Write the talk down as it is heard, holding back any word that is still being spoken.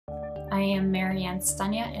I am Maryanne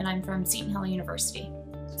Stunja and I'm from Seton Hill University.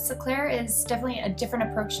 Seclair is definitely a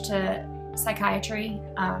different approach to psychiatry.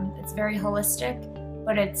 It's very holistic,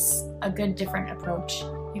 but it's a good different approach.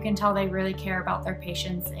 You can tell they really care about their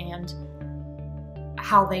patients and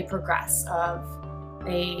how they progress.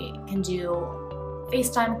 They can do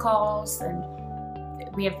FaceTime calls, and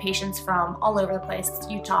we have patients from all over the place,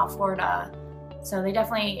 Utah, Florida. So they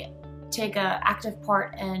definitely take an active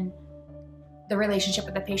part in the relationship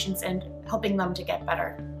with the patients and helping them to get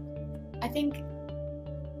better. I think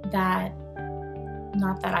that,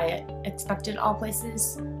 not that I expected all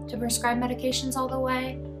places to prescribe medications all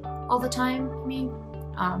the time,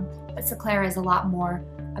 but Seclair is a lot more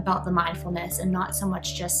about the mindfulness and not so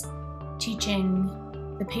much just teaching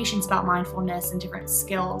the patients about mindfulness and different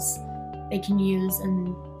skills they can use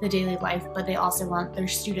in the daily life, but they also want their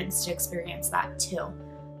students to experience that too.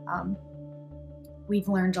 We've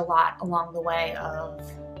learned a lot along the way of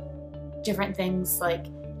different things, like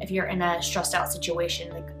if you're in a stressed out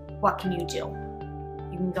situation, like what can you do?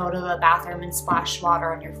 You can go to the bathroom and splash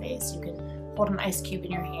water on your face. You can hold an ice cube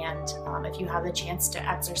in your hand. If you have the chance to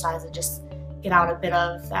exercise and just get out a bit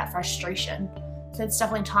of that frustration. So it's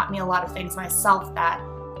definitely taught me a lot of things myself that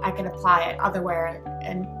I can apply it otherwhere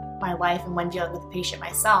in my life and when dealing with a patient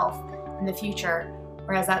myself in the future.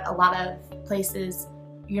 Whereas at a lot of places,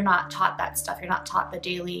 you're not taught that stuff. You're not taught the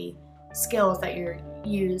daily skills that you're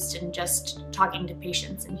used in just talking to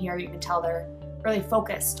patients. And here you can tell they're really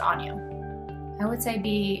focused on you. I would say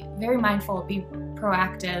be very mindful, be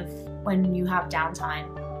proactive when you have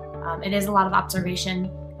downtime. It is a lot of observation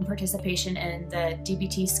and participation in the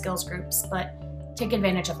DBT skills groups, but take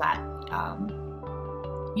advantage of that.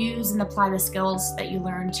 Use and apply the skills that you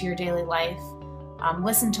learn to your daily life.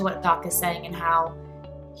 Listen to what Doc is saying and how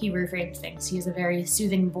he reframes things. He has a very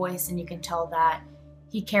soothing voice, and you can tell that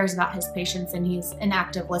he cares about his patients and he's an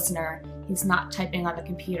active listener. He's not typing on the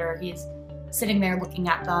computer. He's sitting there looking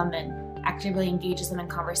at them and actively engages them in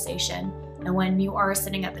conversation. And when you are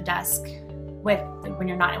sitting at the desk when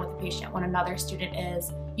you're not in with the patient, when another student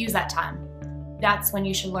is, use that time. That's when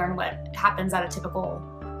you should learn what happens at a typical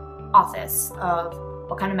office of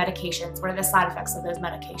what kind of medications, what are the side effects of those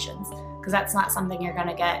medications, because that's not something you're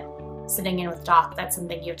gonna get sitting in with Doc. That's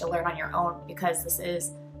something you have to learn on your own, because this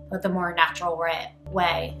is the more natural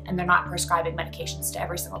way, and they're not prescribing medications to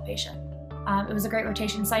every single patient. It was a great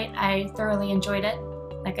rotation site. I thoroughly enjoyed it.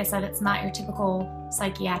 Like I said, it's not your typical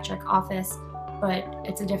psychiatric office, but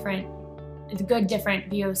it's a good different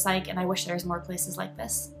view of psych, and I wish there was more places like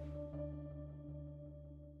this.